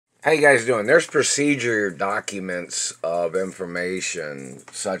How you guys doing? There's procedure documents of information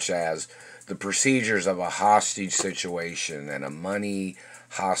such as the procedures of a hostage situation and a money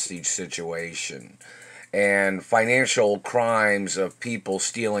hostage situation and financial crimes of people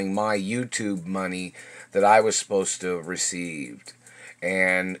stealing my YouTube money that I was supposed to have received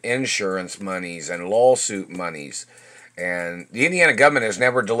and insurance monies and lawsuit monies. And the Indiana government has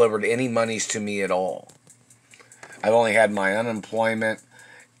never delivered any monies to me at all. I've only had my unemployment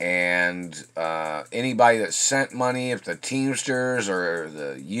and anybody that sent money, if the Teamsters or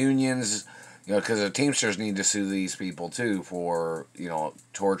the unions, because the Teamsters need to sue these people too for,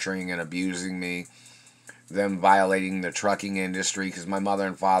 torturing and abusing me, them violating the trucking industry, because my mother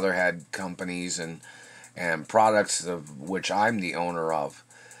and father had companies and products of which I'm the owner of.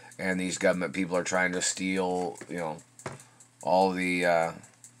 And these government people are trying to steal, all the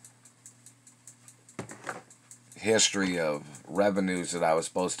history of revenues that I was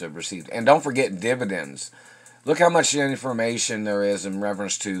supposed to have received. And don't forget dividends. Look how much information there is in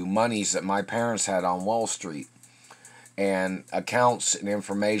reference to monies that my parents had on Wall Street and accounts and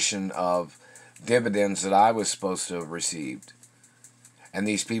information of dividends that I was supposed to have received. And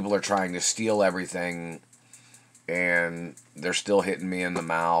these people are trying to steal everything and they're still hitting me in the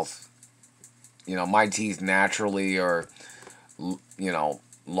mouth. My teeth naturally are,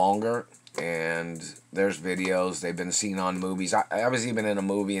 longer, and there's videos. They've been seen on movies. I was even in a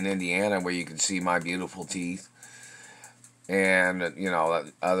movie in Indiana where you could see my beautiful teeth. And,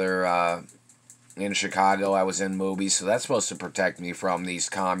 other, in Chicago, I was in movies, so that's supposed to protect me from these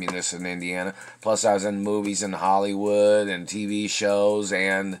communists in Indiana. Plus, I was in movies in Hollywood and TV shows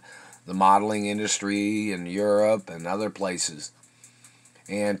and the modeling industry in Europe and other places.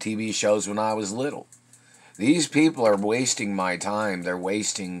 And TV shows when I was little. These people are wasting my time. They're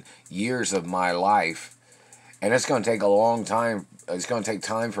wasting years of my life. And it's going to take a long time. It's going to take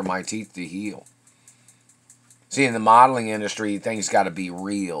time for my teeth to heal. See, in the modeling industry, things got to be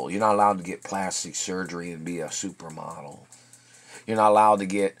real. You're not allowed to get plastic surgery and be a supermodel. You're not allowed to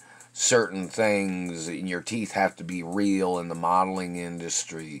get certain things, and your teeth have to be real in the modeling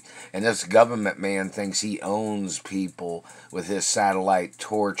industry. And this government man thinks he owns people with his satellite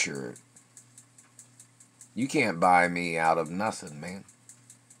torture. You can't buy me out of nothing, man.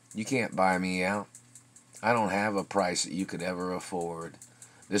 You can't buy me out. I don't have a price that you could ever afford.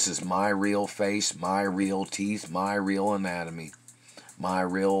 This is my real face, my real teeth, my real anatomy, my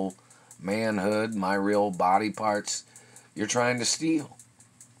real manhood, my real body parts. You're trying to steal.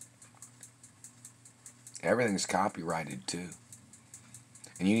 Everything's copyrighted, too.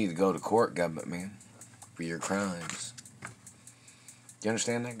 And you need to go to court, government man, for your crimes. Do you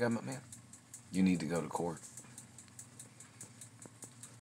understand that, government man? You need to go to court.